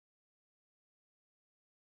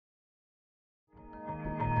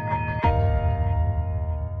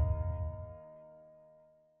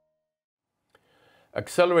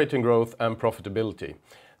Accelerating growth and profitability.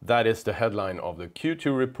 That is the headline of the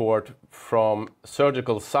Q2 report from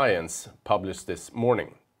Surgical Science published this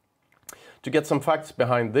morning. To get some facts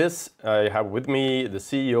behind this, I have with me the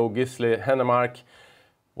CEO Gisli Hennermark.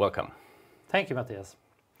 Welcome. Thank you, Matthias.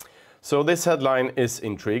 So this headline is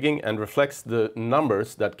intriguing and reflects the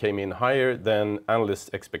numbers that came in higher than analysts'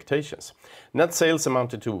 expectations. Net sales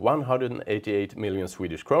amounted to 188 million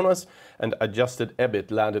Swedish kronor and adjusted EBIT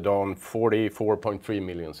landed on 44.3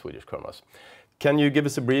 million Swedish kronor. Can you give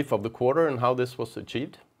us a brief of the quarter and how this was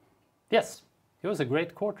achieved? Yes, it was a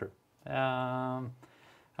great quarter. To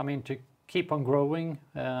keep on growing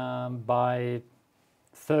by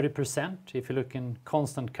 30%, if you look in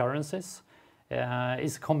constant currencies,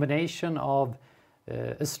 is a combination of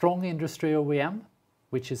a strong industry OEM,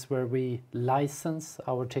 which is where we license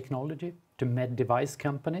our technology to med device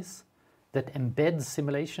companies that embed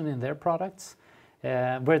simulation in their products,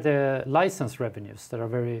 where the license revenues that are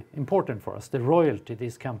very important for us, the royalty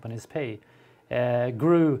these companies pay,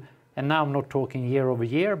 grew, and now I'm not talking year over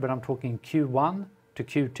year, but I'm talking Q1 to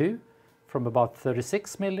Q2, from about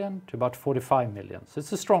 36 million to about 45 million. So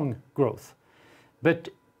it's a strong growth. But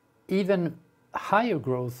even higher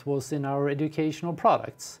growth was in our educational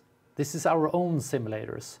products. This is our own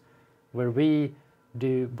simulators, where we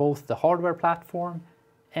do both the hardware platform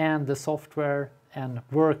and the software and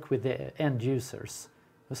work with the end users.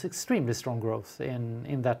 It was extremely strong growth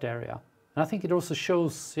in that area. And I think it also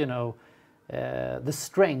shows, the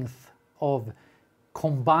strength of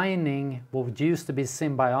combining what used to be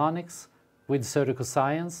Simbionix with Surgical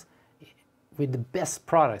Science with the best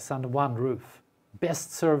products under one roof.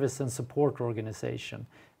 Best service and support organization,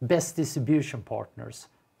 best distribution partners,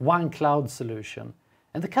 one cloud solution,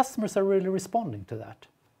 and the customers are really responding to that.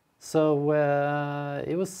 So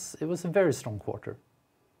it was a very strong quarter.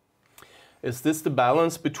 Is this the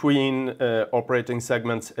balance between operating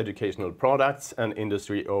segments, educational products, and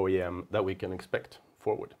industry OEM that we can expect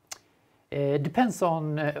forward? It depends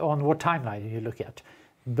on what timeline you look at.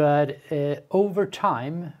 But over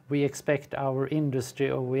time, we expect our industry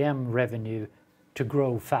OEM revenue to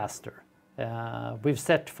grow faster. We've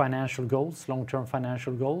set financial goals, long-term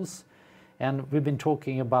financial goals, and we've been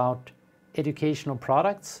talking about educational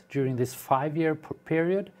products during this 5-year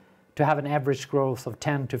period to have an average growth of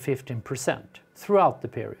 10 to 15% throughout the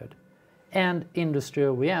period, and industry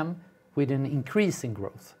OEM with an increasing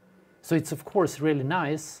growth. So it's of course really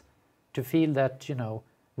nice to feel that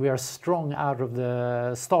we are strong out of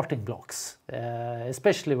the starting blocks,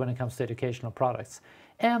 especially when it comes to educational products.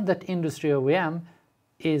 And that industry OEM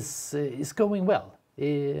is going well.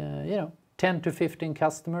 10 to 15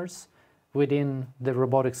 customers within the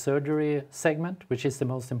robotic surgery segment, which is the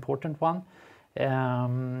most important one.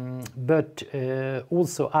 But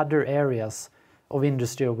also other areas of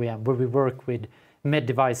industry OEM where we work with med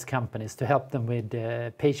device companies to help them with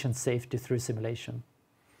patient safety through simulation.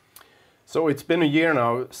 So it's been a year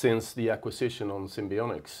now since the acquisition on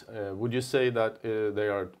Simbionix. Would you say that they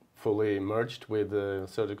are fully merged with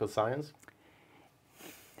Surgical Science?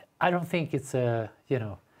 I don't think it's a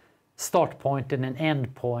start point and an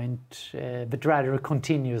end point, but rather a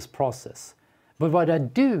continuous process. But what I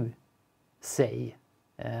do say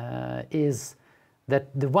is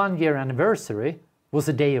that the 1-year anniversary was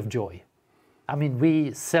a day of joy.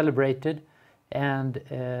 We celebrated, and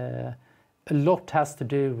a lot has to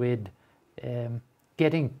do with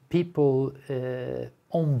getting people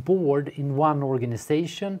on board in one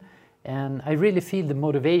organization, and I really feel the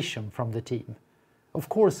motivation from the team. Of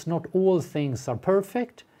course, not all things are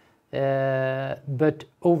perfect, but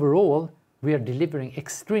overall we are delivering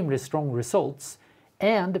extremely strong results,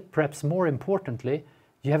 and perhaps more importantly,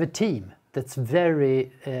 you have a team that's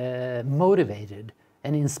very motivated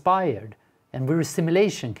and inspired, and we're a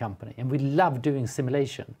simulation company and we love doing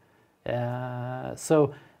simulation.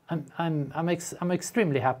 So I'm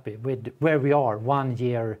extremely happy with where we are 1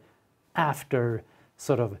 year after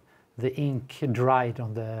sort of the ink dried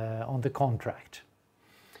on the contract.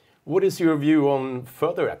 What is your view on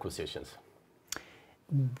further acquisitions?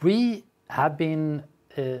 We have been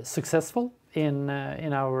successful in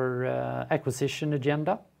our acquisition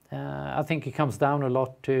agenda. I think it comes down a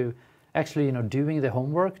lot to actually doing the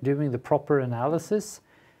homework, doing the proper analysis,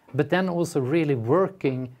 but then also really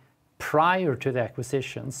working prior to the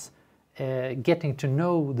acquisitions, getting to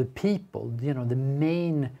know the people, the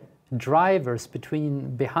main drivers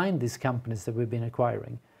behind these companies that we've been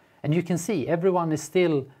acquiring. And you can see everyone is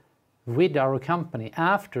still with our company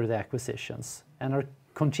after the acquisitions and are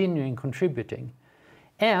continuing contributing.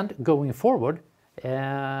 And going forward,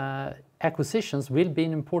 acquisitions will be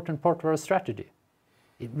an important part of our strategy.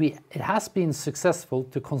 it has been successful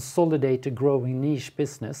to consolidate a growing niche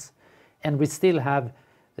business, and we still have,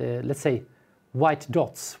 let's say, white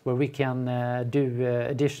dots where we can do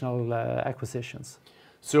additional acquisitions.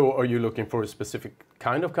 So are you looking for a specific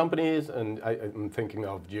kind of companies? And I'm thinking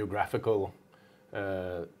of geographical,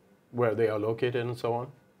 where they are located and so on?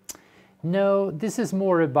 No, this is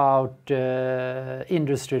more about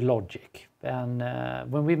industry logic. And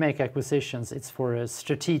when we make acquisitions, it's for a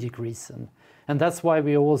strategic reason. And that's why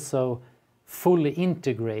we also fully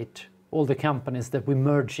integrate all the companies that we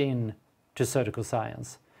merge in to Surgical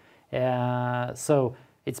Science. So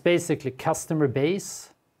it's basically customer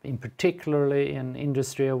base, in particularly in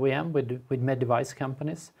industry OEM with med device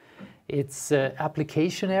companies. It's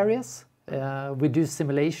application areas. We do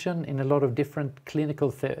simulation in a lot of different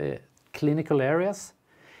clinical areas.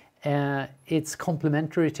 It's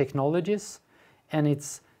complementary technologies, and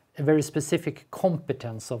it's a very specific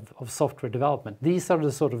competence of software development. These are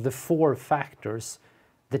the sort of the 4 factors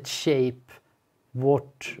that shape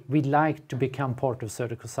what we'd like to become part of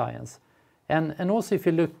Surgical Science. And also if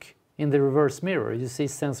you look in the reverse mirror, you see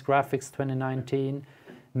Sense Graphics 2019,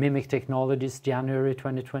 Mimic Technologies January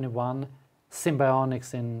 2021,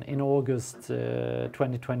 Simbionix in August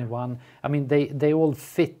 2021. I mean, they all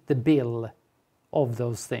fit the bill of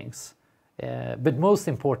those things. But most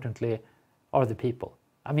importantly are the people.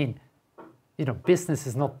 I mean, you know, business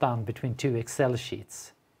is not done between 2 Excel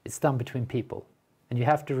sheets. It's done between people. And you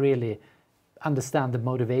have to really understand the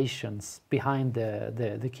motivations behind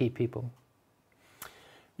the key people.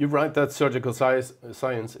 You write that surgical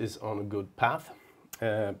science is on a good path,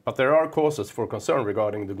 but there are causes for concern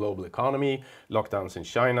regarding the global economy, lockdowns in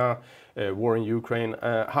China, war in Ukraine.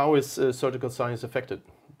 How is surgical science affected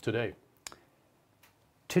today?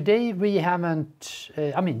 Today we haven't,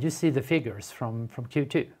 I mean, you see the figures from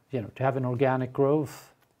Q2, you know, to have an organic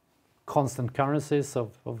growth, constant currencies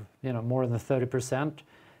of you know, more than 30%,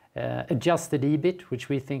 adjusted EBIT, which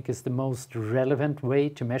we think is the most relevant way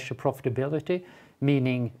to measure profitability,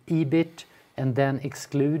 meaning EBIT and then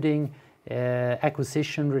excluding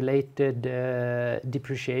acquisition-related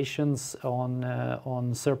depreciations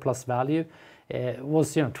on surplus value,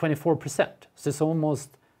 was, you know, 24%. So it's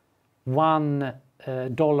almost $1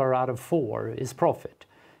 out of 4 is profit.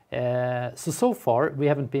 So far we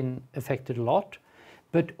haven't been affected a lot,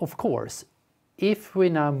 but of course, if we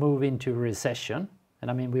now move into a recession,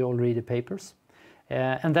 and I mean we all read the papers,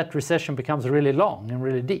 and that recession becomes really long and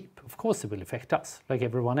really deep, of course it will affect us like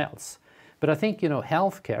everyone else. But I think, you know,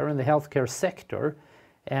 healthcare and the healthcare sector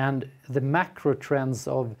and the macro trends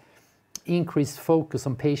of increased focus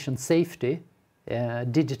on patient safety,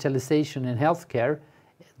 digitalization in healthcare,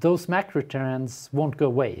 those macro trends won't go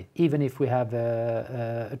away, even if we have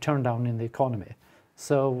a turndown in the economy.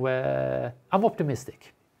 So I'm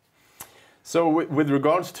optimistic. So with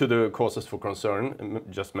regards to the causes for concern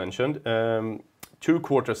just mentioned, 2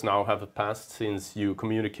 quarters now have passed since you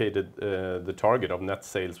communicated the target of net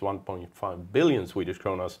sales 1.5 billion Swedish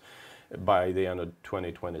kronor by the end of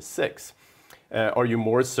 2026. Are you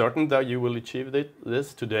more certain that you will achieve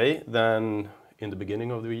this today than in the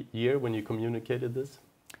beginning of the year when you communicated this?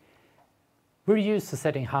 We're used to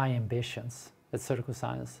setting high ambitions at Surgical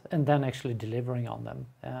Science and then actually delivering on them.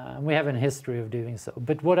 We have a history of doing so.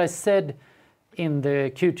 But what I said in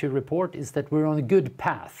the Q2 report is that we're on a good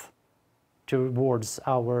path towards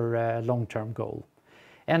our long-term goal.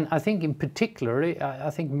 And I think in particular, I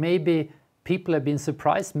think maybe people have been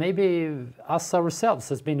surprised, maybe us ourselves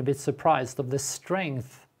has been a bit surprised of the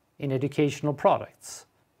strength in educational products.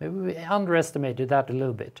 Maybe we underestimated that a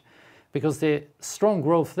little bit, because the strong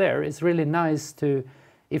growth there is really nice to,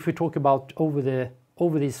 if we talk about over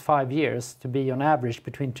these 5 years, to be on average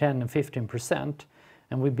between 10 and 15%,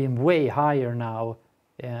 and we've been way higher now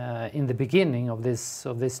in the beginning of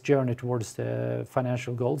this journey towards the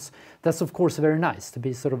financial goals. That's of course very nice to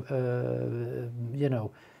be sort of you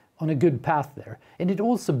know, on a good path there, and it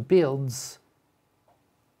also builds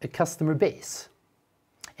a customer base.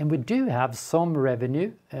 And we do have some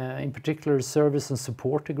revenue, in particular service and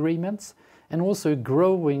support agreements, and also a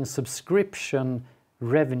growing subscription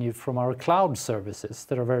revenue from our cloud services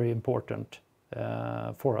that are very important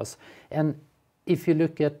for us. And if you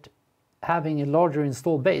look at having a larger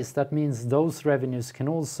installed base, that means those revenues can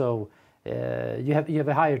also, you have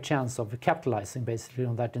a higher chance of capitalizing basically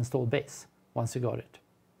on that installed base once you got it.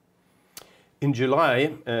 In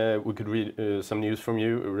July, we could read some news from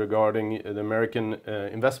you regarding the American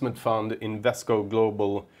investment fund Invesco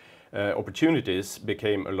Global Opportunities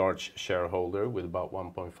became a large shareholder with about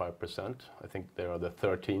 1.5%. I think they are the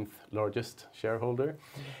 13th largest shareholder.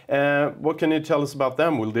 What can you tell us about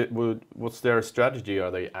them? What's their strategy?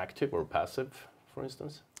 Are they active or passive for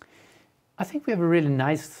instance? I think we have a really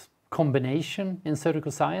nice combination in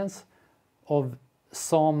Surgical Science of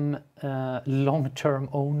some long-term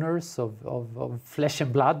owners of flesh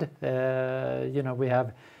and blood. We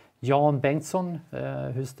have Jan Bengtsson,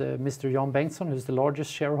 Mr. Jan Bengtsson, who's the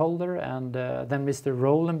largest shareholder, and then Mr.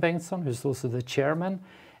 Roland Bengtsson, who's also the chairman.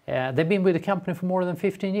 They've been with the company for more than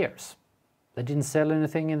 15 years. They didn't sell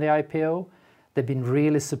anything in the IPO. They've been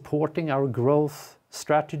really supporting our growth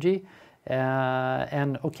strategy.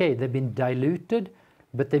 They've been diluted,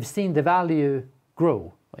 but they've seen the value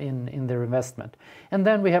grow in their investment. And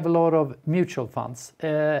then we have a lot of mutual funds.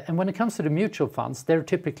 And when it comes to the mutual funds, they're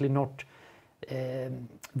typically not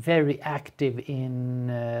very active in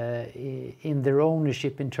their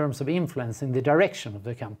ownership in terms of influencing the direction of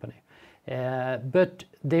the company. But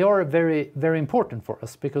they are very, very important for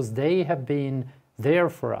us because they have been there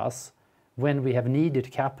for us when we have needed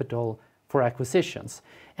capital for acquisitions.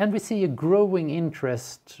 And we see a growing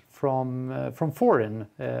interest from foreign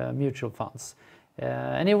mutual funds.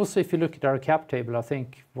 And also, if you look at our cap table, I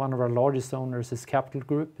think one of our largest owners is Capital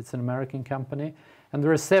Group. It's an American company. And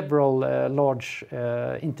there are several large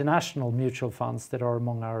international mutual funds that are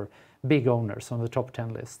among our big owners on the top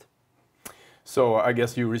 10 list. So I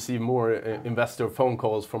guess you receive more investor phone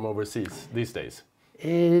calls from overseas these days?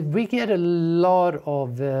 We get a lot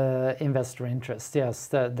of investor interest, yes,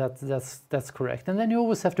 that's correct. And then you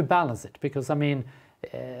always have to balance it because, I mean,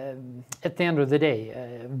 at the end of the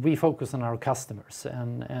day, we focus on our customers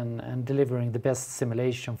and delivering the best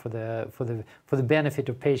simulation for the benefit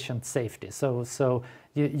of patient safety. So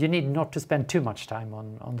you need not to spend too much time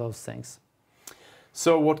on those things.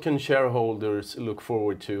 So what can shareholders look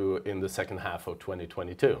forward to in the second half of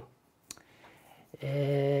 2022?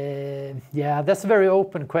 That's a very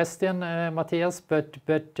open question, Matthias. But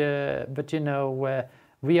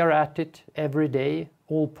we are at it every day,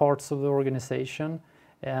 all parts of the organization.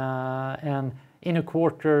 And in a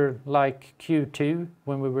quarter like Q2,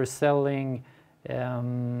 when we were selling,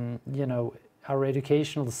 our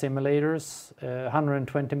educational simulators,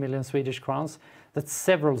 120 million Swedish crowns, that's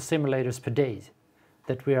several simulators per day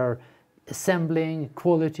that we are assembling,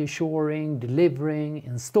 quality assuring, delivering,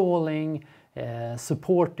 installing,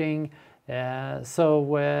 supporting. We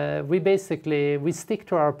stick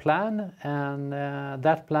to our plan, and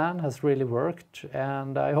that plan has really worked,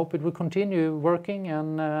 and I hope it will continue working,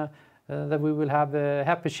 and that we will have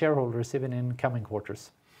happy shareholders even in coming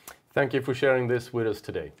quarters. Thank you for sharing this with us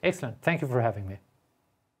today. Excellent. Thank you for having me.